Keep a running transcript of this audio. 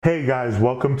Hey guys,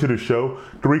 welcome to the show.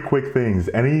 3 quick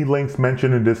things. Any links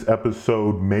mentioned in this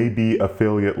episode may be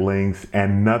affiliate links,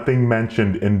 and nothing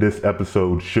mentioned in this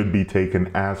episode should be taken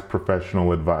as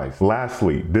professional advice.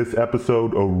 Lastly, this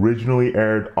episode originally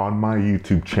aired on my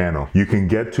YouTube channel. You can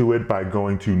get to it by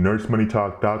going to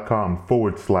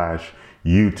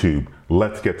nursemoneytalk.com/YouTube.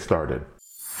 Let's get started.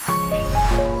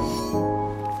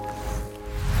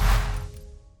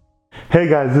 Hey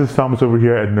guys, this is Thomas over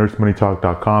here at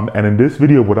nursemoneytalk.com, and in this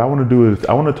video what I want to do is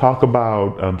I want to talk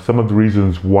about some of the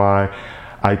reasons why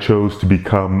I chose to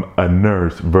become a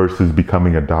nurse versus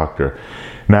becoming a doctor.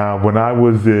 Now, when I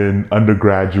was in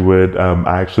undergraduate,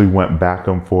 I actually went back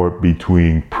and forth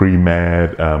between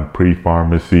pre-med,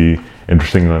 pre-pharmacy,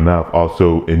 interestingly enough,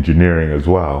 also engineering as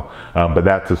well. But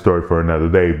that's a story for another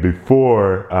day,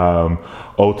 before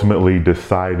ultimately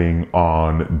deciding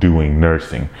on doing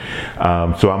nursing.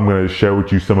 So I'm going to share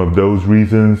with you some of those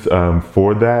reasons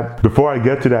for that. Before I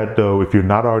get to that though, if you're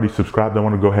not already subscribed, I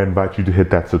want to go ahead and invite you to hit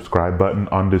that subscribe button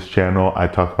on this channel. I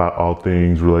talk about all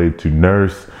things related to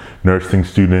nursing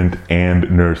student, and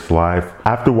nurse life.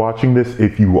 After watching this,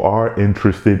 if you are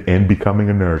interested in becoming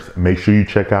a nurse, make sure you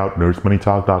check out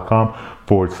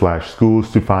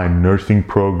nursemoneytalk.com/schools to find nursing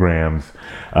programs,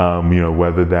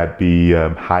 whether that be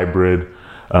hybrid,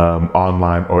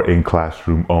 online, or in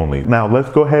classroom only. Now, let's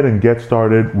go ahead and get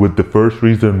started with the first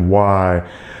reason why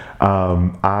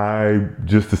I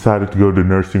just decided to go the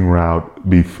nursing route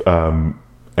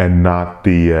and not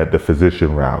the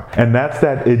physician route. And that's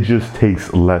that it just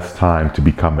takes less time to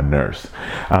become a nurse.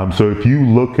 So if you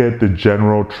look at the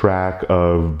general track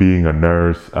of being a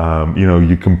nurse,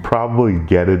 you can probably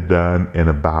get it done in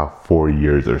about 4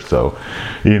 years or so.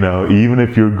 Even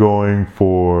if you're going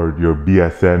for your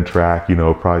BSN track,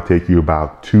 it'll probably take you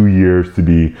about 2 years to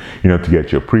to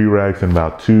get your prereqs, and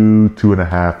about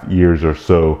 2.5 years or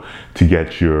so to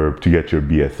get your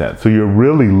BSN. So you're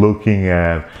really looking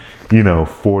at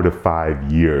 4 to 5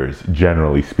 years,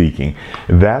 generally speaking.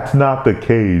 That's not the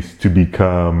case to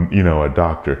become, a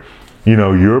doctor.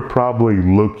 You're probably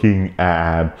looking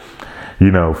at,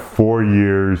 4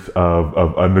 years of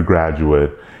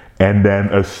undergraduate, and then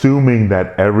assuming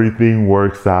that everything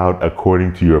works out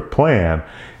according to your plan,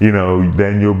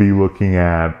 then you'll be looking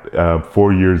at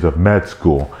 4 years of med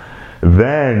school.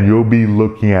 Then you'll be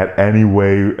looking at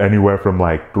anywhere from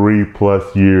like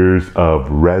 3+ years of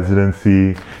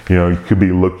residency. You could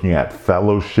be looking at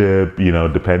fellowship,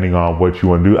 depending on what you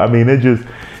want to do. I mean, the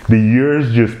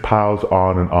years just piles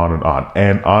on and on and on.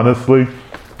 And honestly,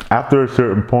 after a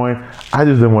certain point, I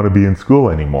just didn't want to be in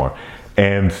school anymore.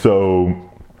 And so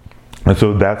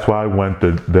that's why I went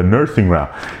the nursing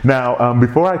route. Now,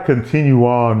 before I continue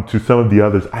on to some of the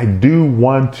others, I do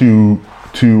want to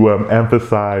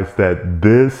emphasize that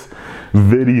this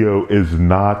video is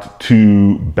not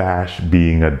to bash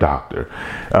being a doctor,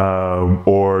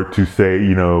 or to say,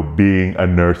 being a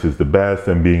nurse is the best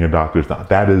and being a doctor is not.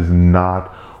 That is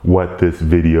not what this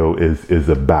video is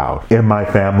about. In my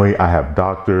family, I have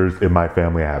doctors. In my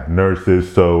family, I have nurses.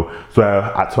 So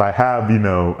I have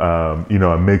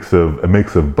a mix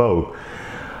of both.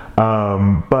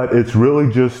 But it's really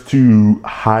just to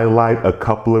highlight a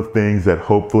couple of things that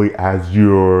hopefully, as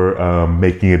you're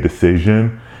making a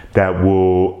decision, that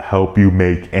will help you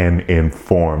make an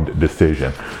informed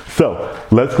decision. So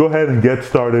let's go ahead and get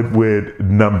started with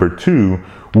number 2,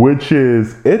 which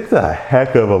is it's a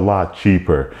heck of a lot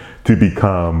cheaper to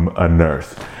become a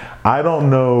nurse. I don't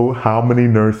know how many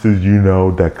nurses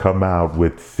that come out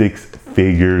with 6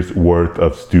 figures worth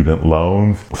of student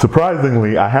loans.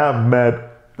 Surprisingly, I have met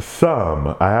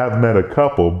a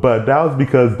couple, but that was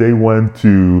because they went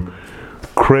to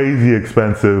crazy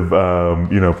expensive,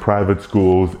 private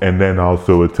schools, and then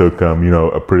also it took them,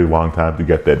 a pretty long time to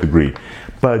get that degree.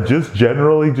 But just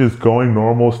generally, just going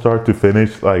normal start to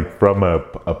finish, like from a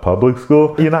public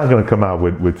school, you're not going to come out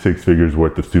with 6 figures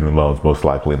worth of student loans, most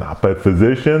likely not. But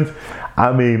physicians,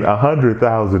 I mean,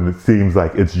 100,000, it seems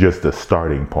like it's just a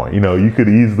starting point. You could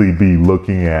easily be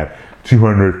looking at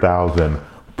 200,000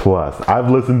 plus. I've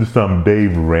listened to some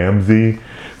Dave Ramsey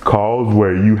calls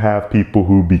where you have people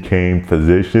who became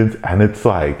physicians, and it's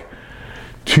like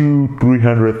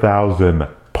 200,000-300,000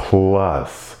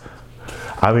 plus.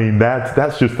 I mean,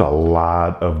 that's just a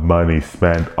lot of money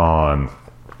spent on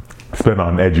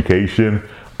education.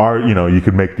 Or you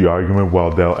could make the argument,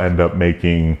 well, they'll end up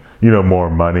making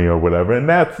more money or whatever, and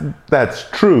that's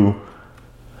true.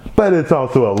 But it's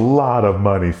also a lot of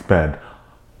money spent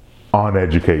on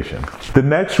education. The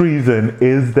next reason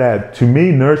is that, to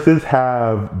me, nurses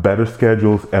have better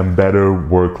schedules and better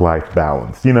work-life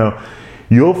balance.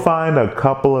 You'll find a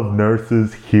couple of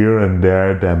nurses here and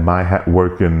there that might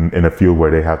work in a field where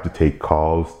they have to take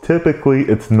calls. Typically,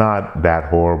 it's not that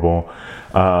horrible,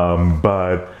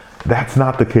 but that's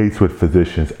not the case with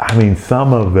physicians. I mean,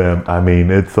 some of them, I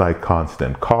mean, it's like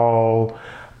constant call.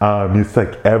 It's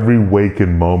like every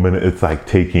waking moment, it's like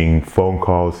taking phone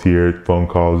calls here, phone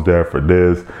calls there for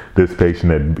this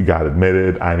patient that got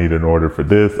admitted, I need an order for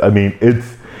this. I mean,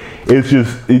 it's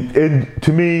just,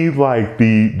 to me, like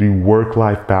the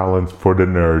work-life balance for the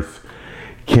nurse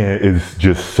is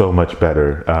just so much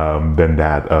better than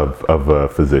that of a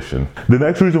physician. The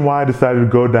next reason why I decided to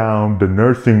go down the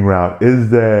nursing route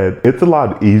is that it's a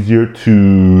lot easier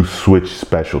to switch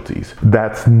specialties.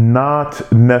 That's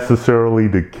not necessarily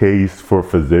the case for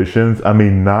physicians. I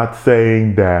mean, not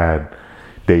saying that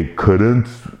they couldn't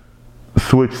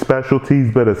switch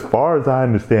specialties, but as far as I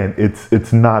understand,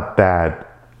 it's not that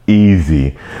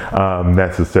easy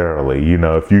necessarily. You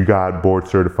know, if you got board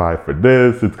certified for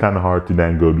this, it's kind of hard to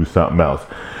then go do something else.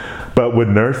 But with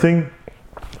nursing,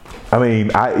 I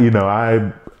mean,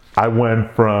 I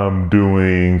went from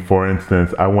doing, for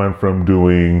instance,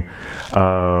 ICU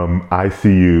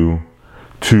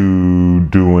to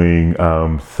doing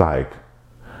psych.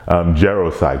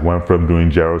 Geropsych, went from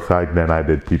doing geropsych, then I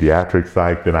did pediatric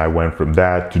psych, then I went from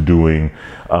that to doing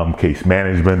case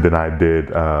management, then I did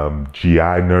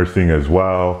GI nursing as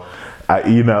well.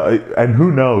 And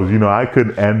who knows, I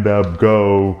could end up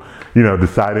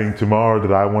deciding tomorrow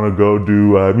that I want to go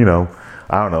do, I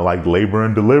don't know, like labor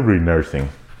and delivery nursing.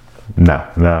 No,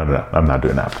 I'm not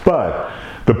doing that. But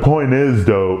the point is,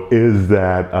 though, is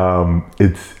that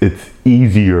it's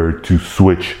easier to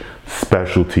switch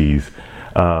specialties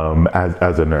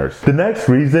as a nurse. The next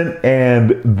reason,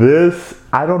 and this,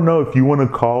 I don't know if you want to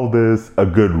call this a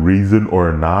good reason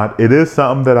or not, it is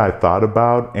something that I thought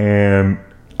about, and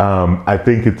I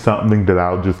think it's something that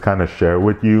I'll just kind of share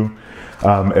with you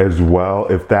as well,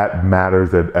 if that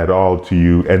matters at all to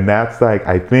you. And that's like,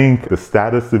 I think the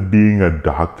status of being a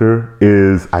doctor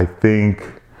is, I think,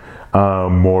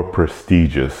 more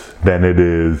prestigious than it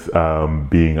is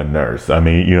being a nurse. I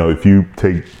mean, if you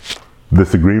take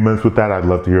disagreements with that, I'd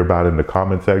love to hear about it in the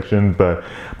comment section, but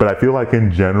I feel like in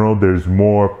general there's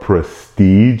more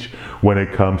prestige when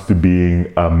it comes to being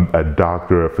a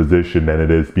doctor, a physician, than it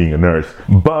is being a nurse.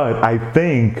 But I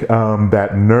think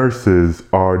that nurses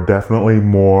are definitely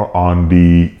more on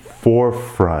the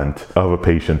forefront of a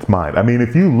patient's mind. I mean,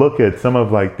 if you look at some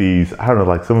of like these, I don't know,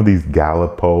 like some of these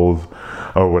Gallup polls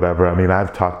or whatever. I mean,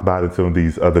 I've talked about it in some of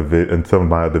these in some of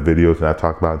my other videos, and I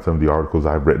talked about it in some of the articles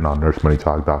I've written on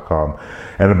nursemoneytalk.com,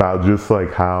 and about just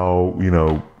like how,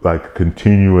 like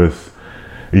continuous,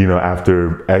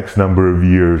 after X number of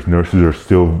years, nurses are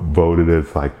still voted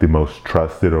as like the most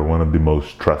trusted or one of the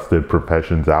most trusted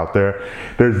professions out there.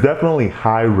 There's definitely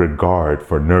high regard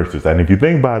for nurses. And if you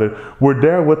think about it, we're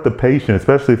there with the patient,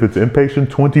 especially if it's inpatient,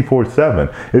 24/7.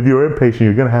 If you're inpatient,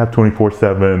 you're gonna have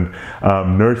 24/7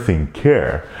 nursing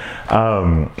care.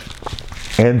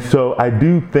 And so I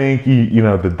do think,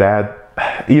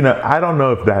 I don't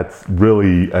know if that's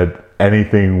really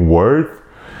anything worth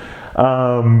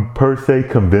per se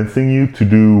convincing you to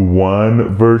do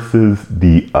one versus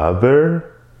the other,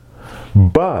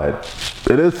 but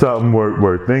it is something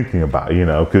worth thinking about,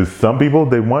 because some people,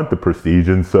 they want the prestige,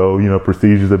 and so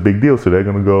prestige is a big deal, so they're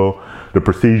going to go the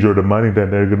prestige or the money, then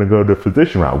they're going to go the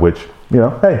physician route, which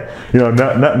hey,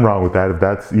 nothing wrong with that. If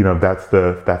that's that's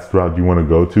the route you want to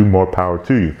go to, more power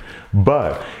to you.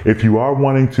 But if you are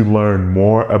wanting to learn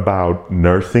more about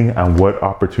nursing and what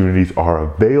opportunities are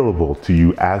available to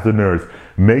you as a nurse,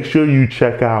 make sure you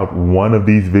check out one of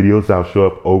these videos that'll show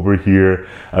up over here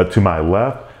to my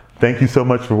left. Thank you so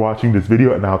much for watching this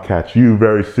video, and I'll catch you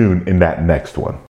very soon in that next one.